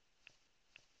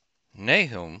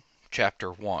Nahum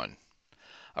chapter 1.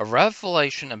 A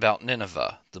revelation about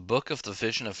Nineveh, the book of the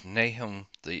vision of Nahum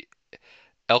the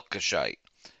Elkoshite.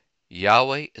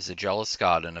 Yahweh is a jealous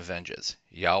God and avenges.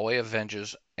 Yahweh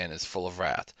avenges and is full of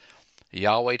wrath.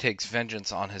 Yahweh takes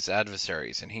vengeance on his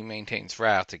adversaries, and he maintains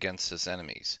wrath against his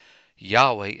enemies.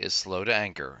 Yahweh is slow to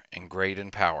anger and great in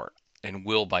power, and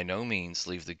will by no means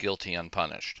leave the guilty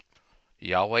unpunished.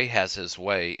 Yahweh has his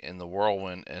way in the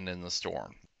whirlwind and in the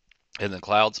storm, and the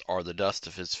clouds are the dust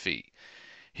of his feet.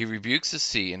 He rebukes the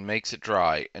sea and makes it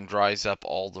dry, and dries up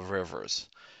all the rivers.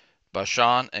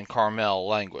 Bashan and Carmel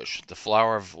languish, the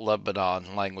flower of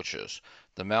Lebanon languishes.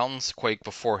 The mountains quake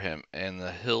before him, and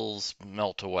the hills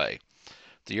melt away.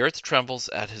 The earth trembles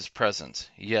at his presence,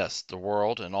 yes, the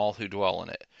world and all who dwell in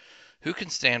it. Who can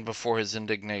stand before his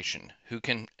indignation? Who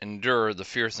can endure the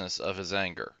fierceness of his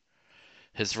anger?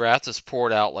 His wrath is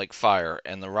poured out like fire,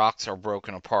 and the rocks are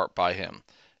broken apart by him.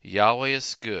 Yahweh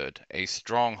is good, a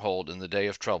stronghold in the day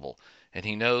of trouble, and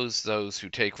he knows those who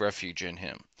take refuge in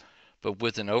him. But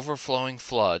with an overflowing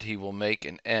flood he will make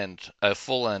a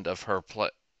full end of her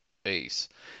place,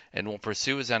 and will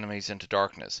pursue his enemies into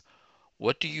darkness.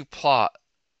 What do you plot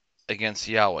against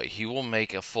Yahweh? He will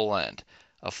make a full end.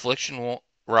 Affliction will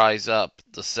rise up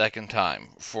the second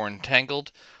time, for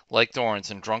entangled like thorns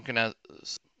and drunken as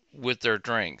with their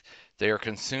drink, they are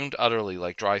consumed utterly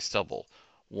like dry stubble.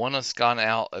 One has gone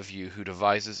out of you who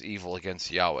devises evil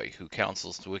against Yahweh, who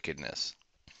counsels wickedness.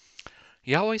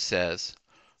 Yahweh says,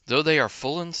 though they are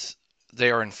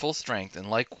in full strength, and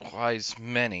likewise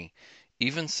many,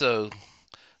 even so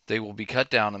they will be cut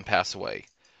down and pass away.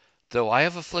 Though I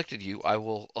have afflicted you, I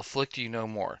will afflict you no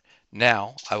more.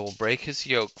 Now I will break his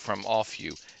yoke from off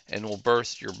you, and will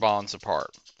burst your bonds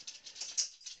apart.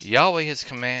 Yahweh has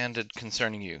commanded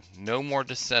concerning you, no more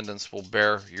descendants will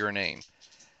bear your name.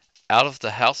 Out of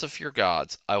the house of your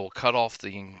gods I will cut off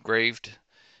the engraved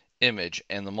image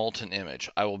and the molten image.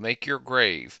 I will make your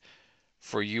grave,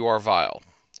 for you are vile.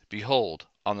 Behold,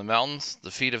 on the mountains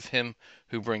the feet of him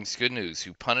who brings good news,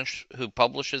 who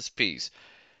publishes peace.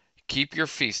 Keep your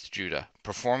feast, Judah.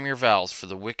 Perform your vows, for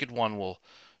the wicked one will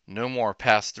no more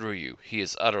pass through you. He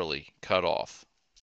is utterly cut off.